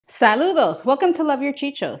Saludos! Welcome to Love Your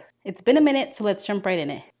Chichos. It's been a minute, so let's jump right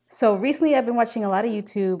in it. So recently I've been watching a lot of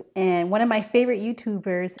YouTube, and one of my favorite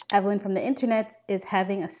YouTubers, Evelyn from the internet, is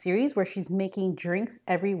having a series where she's making drinks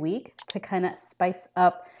every week to kind of spice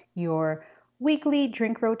up your weekly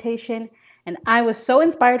drink rotation. And I was so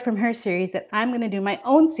inspired from her series that I'm going to do my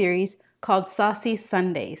own series called Saucy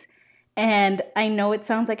Sundays. And I know it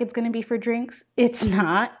sounds like it's going to be for drinks. It's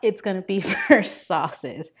not. It's going to be for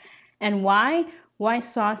sauces. And why? Why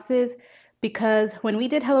sauces? Because when we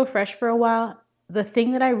did HelloFresh for a while, the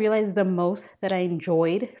thing that I realized the most that I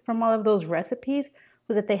enjoyed from all of those recipes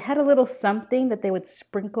was that they had a little something that they would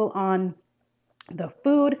sprinkle on the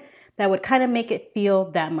food that would kind of make it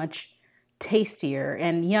feel that much tastier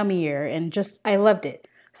and yummier, and just I loved it.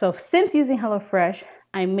 So since using HelloFresh,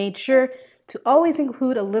 I made sure to always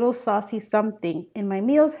include a little saucy something in my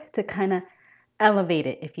meals to kind of elevate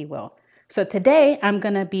it, if you will. So today I'm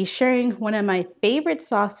going to be sharing one of my favorite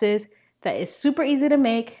sauces that is super easy to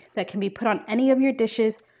make, that can be put on any of your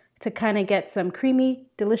dishes to kind of get some creamy,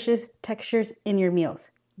 delicious textures in your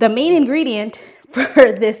meals. The main ingredient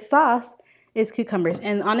for this sauce is cucumbers.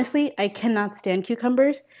 And honestly, I cannot stand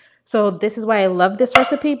cucumbers. So this is why I love this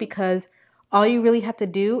recipe, because all you really have to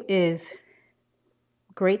do is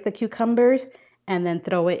grate the cucumbers and then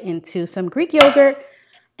throw it into some Greek yogurt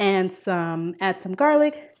and add some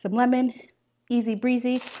garlic, some lemon, easy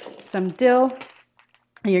breezy, some dill,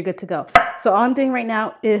 and you're good to go. So all I'm doing right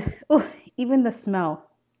now is, even the smell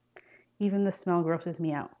grosses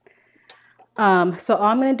me out. So all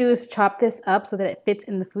I'm gonna do is chop this up so that it fits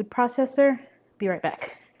in the food processor. Be right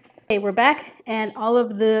back. Okay, we're back, and all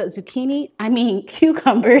of the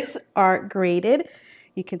cucumbers are grated.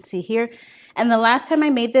 You can see here. And the last time I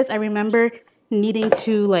made this, I remember needing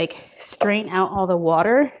to like strain out all the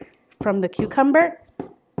water from the cucumber.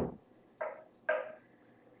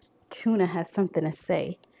 Tuna has something to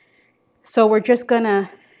say. So we're just gonna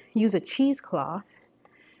use a cheesecloth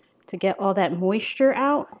to get all that moisture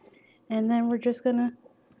out, and then we're just gonna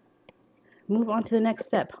move on to the next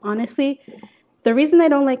step. Honestly, the reason I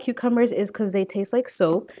don't like cucumbers is because they taste like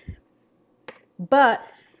soap, but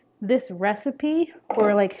this recipe,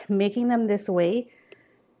 or like making them this way,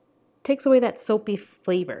 takes away that soapy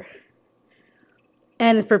flavor.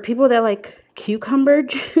 And for people that like cucumber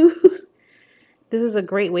juice, this is a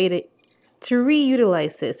great way to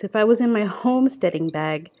reutilize this. If I was in my homesteading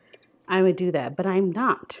bag, I would do that, but I'm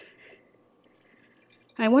not.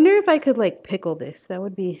 I wonder if I could like pickle this. That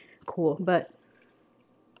would be cool, but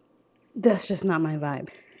that's just not my vibe.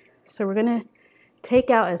 So we're gonna take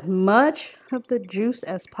out as much of the juice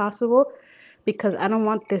as possible, because I don't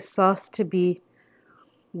want this sauce to be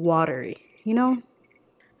watery, you know?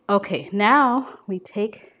 Okay, now we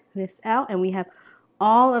take this out and we have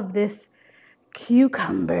all of this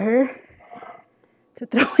cucumber to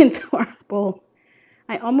throw into our bowl.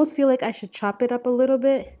 I almost feel like I should chop it up a little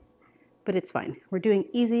bit, but it's fine. We're doing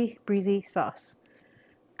easy breezy sauce.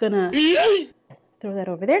 Gonna throw that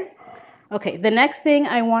over there. Okay, the next thing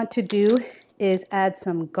I want to do is add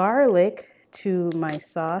some garlic to my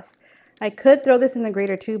sauce. I could throw this in the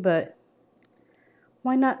grater too, but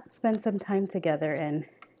why not spend some time together and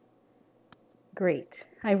grate?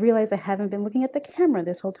 I realize I haven't been looking at the camera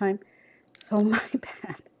this whole time, so my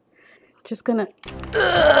bad. Just gonna,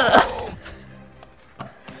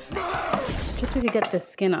 just so we could get the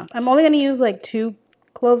skin off. I'm only gonna use like 2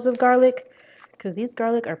 cloves of garlic, because these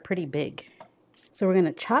garlic are pretty big. So we're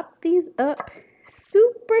gonna chop these up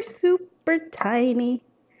super, super tiny.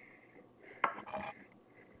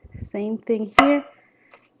 Same thing here.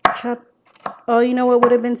 Chop. Oh, you know what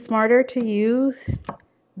would have been smarter to use?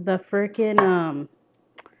 The freaking,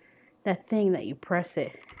 that thing that you press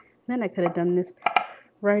it. Then I could have done this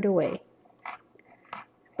right away.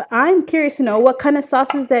 But I'm curious to know what kind of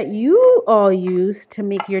sauces that you all use to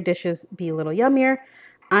make your dishes be a little yummier.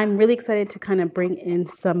 I'm really excited to kind of bring in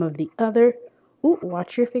some of the other,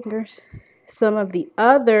 watch your fingers, some of the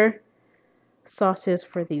other sauces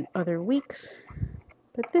for the other weeks.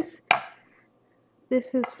 But this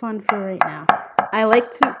is fun for right now. I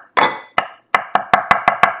like to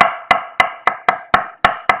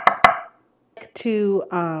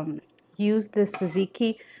use this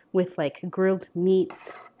tzatziki with like grilled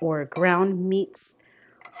meats or ground meats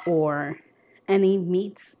or any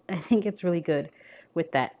meats. I think it's really good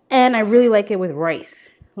with that. And I really like it with rice.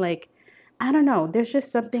 Like, I don't know, there's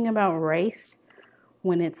just something about rice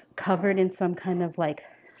when it's covered in some kind of like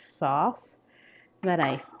sauce that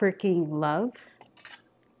I freaking love.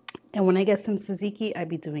 And when I get some tzatziki, I'd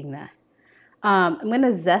be doing that. I'm going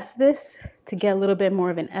to zest this to get a little bit more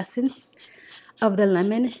of an essence of the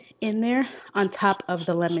lemon in there on top of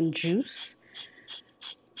the lemon juice.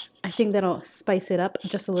 think that'll spice it up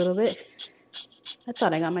just a little bit. I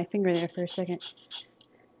thought I got my finger there for a second.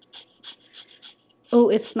 Oh,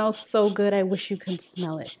 it smells so good. I wish you could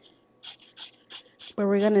smell it. But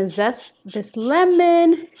we're going to zest this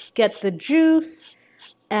lemon, get the juice,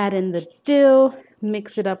 add in the dill,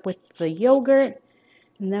 mix it up with the yogurt.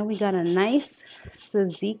 And then we got a nice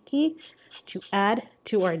tzatziki to add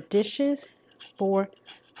to our dishes for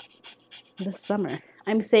the summer.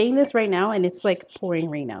 I'm saying this right now and it's like pouring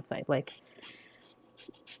rain outside. Like,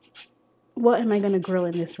 what am I going to grill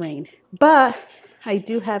in this rain? But I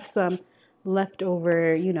do have some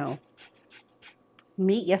leftover, you know,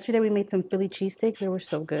 meat. Yesterday we made some Philly cheesesteaks. They were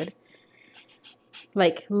so good.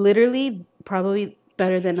 Like literally probably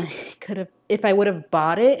better than I could have. If I would have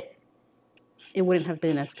bought it, it wouldn't have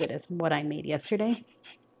been as good as what I made yesterday.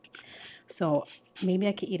 So maybe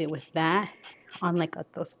I could eat it with that on like a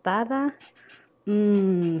tostada.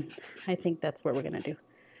 I think that's what we're going to do.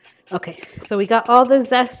 Okay, so we got all the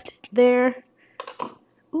zest there.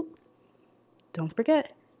 Ooh, don't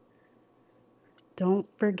forget. Don't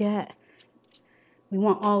forget. We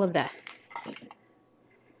want all of that.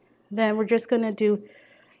 Then we're just going to do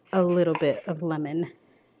a little bit of lemon.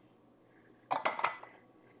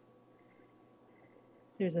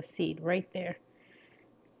 There's a seed right there.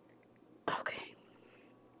 Okay.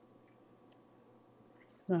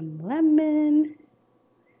 Some lemon.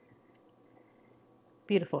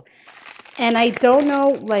 Beautiful. And I don't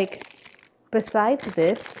know, like, besides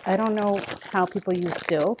this, I don't know how people use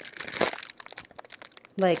dill.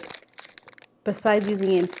 Like, besides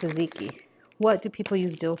using it in tzatziki, what do people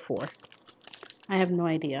use dill for? I have no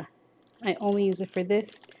idea. I only use it for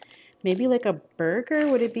this. Maybe like a burger?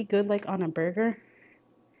 Would it be good like on a burger?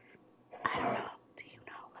 I don't know. Do you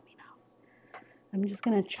know? Let me know. I'm just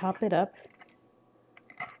going to chop it up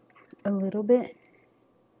a little bit.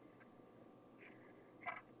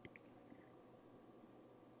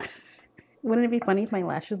 Wouldn't it be funny if my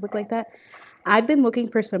lashes look like that? I've been looking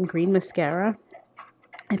for some green mascara.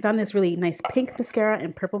 I found this really nice pink mascara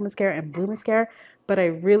and purple mascara and blue mascara, but I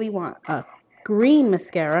really want a green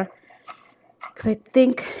mascara because I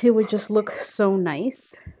think it would just look so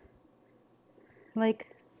nice. Like,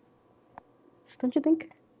 don't you think?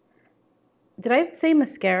 Did I say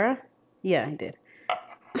mascara? Yeah, I did.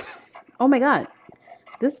 Oh my God,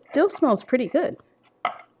 this still smells pretty good.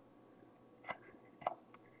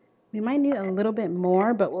 We might need a little bit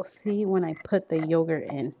more, but we'll see when I put the yogurt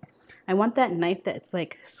in. I want that knife that's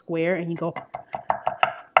like square and you go.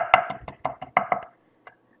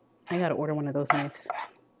 I gotta order one of those knives.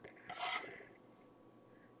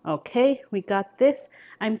 Okay, we got this.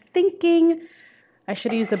 I'm thinking I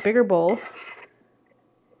should use a bigger bowl.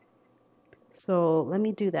 So let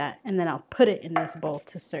me do that and then I'll put it in this bowl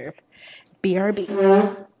to serve.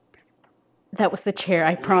 BRB. That was the chair,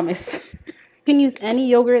 I promise. You can use any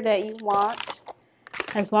yogurt that you want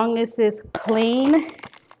as long as it's plain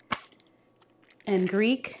and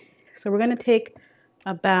Greek. So we're going to take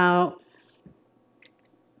about,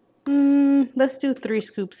 let's do 3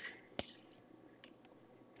 scoops.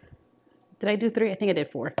 Did I do 3? I think I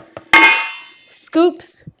did 4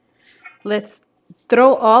 scoops. Let's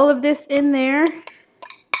throw all of this in there.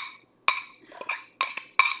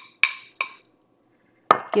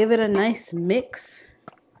 Give it a nice mix.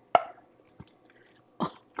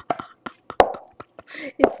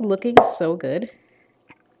 It's looking so good.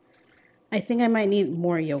 I think I might need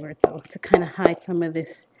more yogurt though to kind of hide some of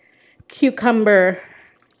this cucumber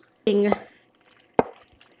thing.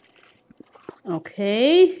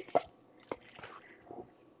 Okay.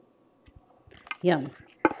 Yum.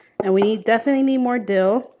 And we definitely need more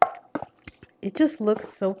dill. It just looks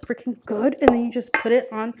so freaking good. And then you just put it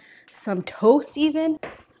on some toast even.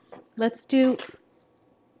 Let's do...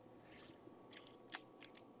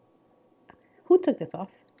 Who took this off?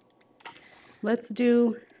 Let's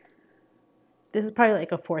do... This is probably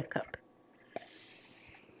like a 4th cup.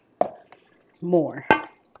 More.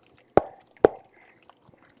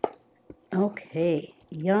 Okay.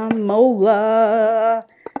 Yummola.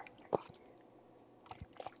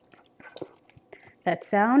 That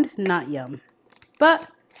sound, not yum. But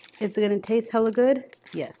is it going to taste hella good?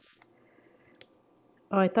 Yes.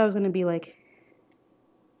 Oh, I thought it was going to be like...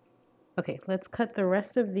 Okay, let's cut the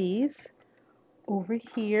rest of these over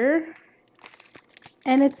here.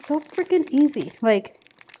 And it's so freaking easy. Like,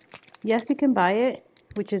 yes, you can buy it,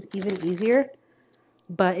 which is even easier.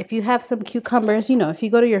 But if you have some cucumbers, you know, if you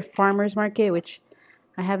go to your farmer's market, which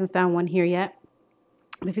I haven't found one here yet.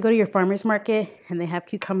 But if you go to your farmer's market and they have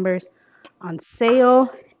cucumbers on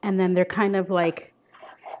sale, and then they're kind of like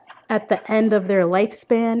at the end of their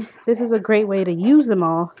lifespan, this is a great way to use them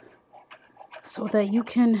all so that you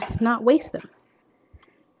can not waste them.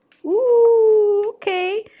 Ooh,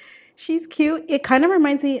 okay. She's cute. It kind of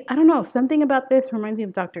reminds me, I don't know, something about this reminds me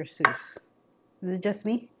of Dr. Seuss. Is it just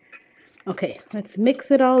me? Okay, let's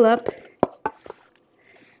mix it all up.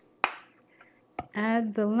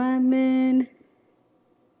 Add the lemon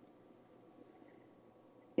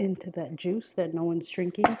into that juice that no one's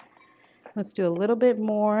drinking. Let's do a little bit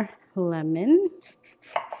more lemon.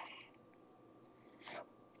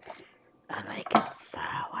 I like it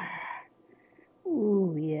sour.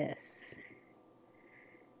 Ooh, yes.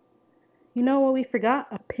 You know what we forgot?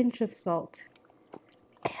 A pinch of salt.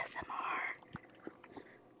 ASMR.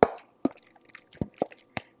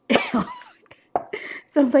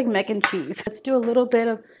 Sounds like mac and cheese. Let's do a little bit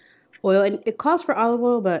of oil. And it calls for olive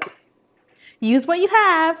oil, but use what you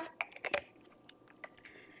have.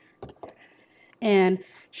 And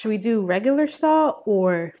should we do regular salt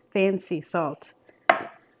or fancy salt?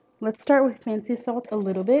 Let's start with fancy salt a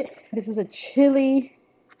little bit. This is a chili,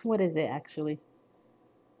 what is it actually?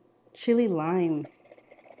 Chili lime.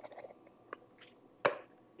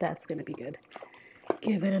 That's gonna be good.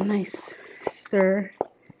 Give it a nice stir.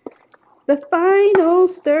 The final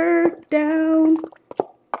stir down.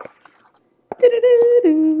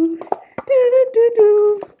 Do-do-do-do.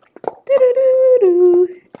 Do-do-do-do. Do-do-do-do.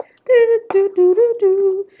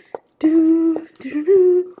 Do-do-do-do-do.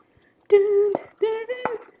 Do-do-do-do.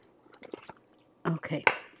 Do-do-do-do. Okay.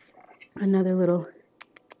 Another little.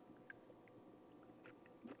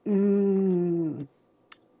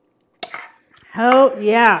 Oh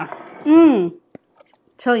yeah.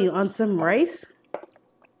 Tell you, on some rice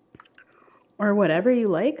or whatever you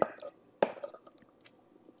like.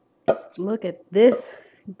 Look at this.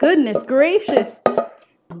 Goodness gracious.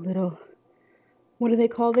 A little, what do they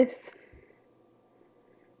call this?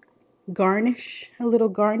 Garnish. A little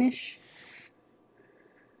garnish.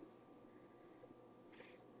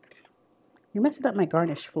 You're messing up my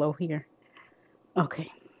garnish flow here.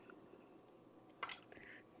 Okay.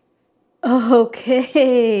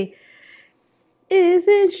 Okay.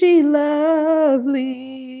 Isn't she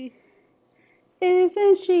lovely?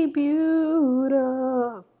 Isn't she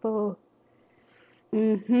beautiful?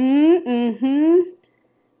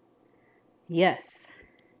 Yes.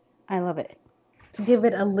 I love it. Let's give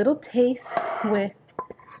it a little taste with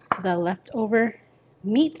the leftover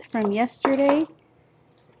meat from yesterday.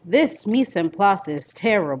 This mise en place is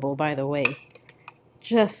terrible, by the way.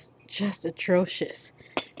 Just atrocious.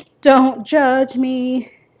 Don't judge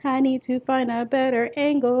me. I need to find a better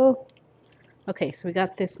angle. Okay, so we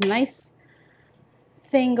got this nice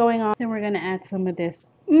thing going on. Then we're gonna add some of this.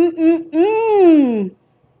 Okay,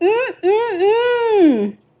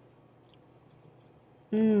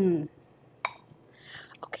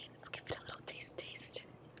 let's give it a little taste.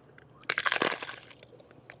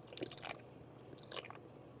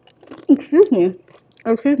 Excuse me.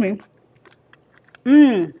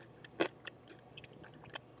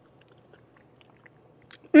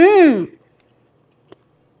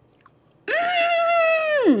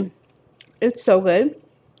 It's so good.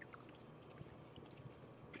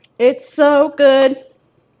 It's so good.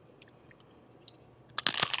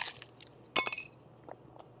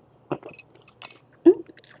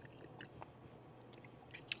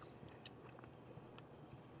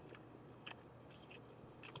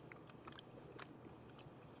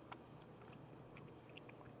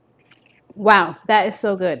 Wow, that is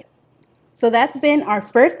so good. So that's been our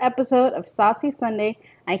first episode of Saucy Sunday.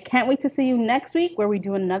 I can't wait to see you next week where we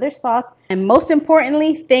do another sauce. And most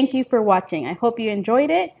importantly, thank you for watching. I hope you enjoyed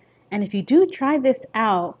it. And if you do try this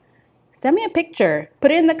out, send me a picture, put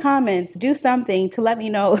it in the comments, do something to let me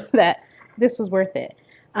know that this was worth it.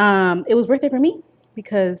 It was worth it for me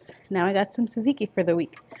because now I got some tzatziki for the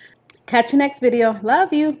week. Catch you next video.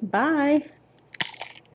 Love you. Bye.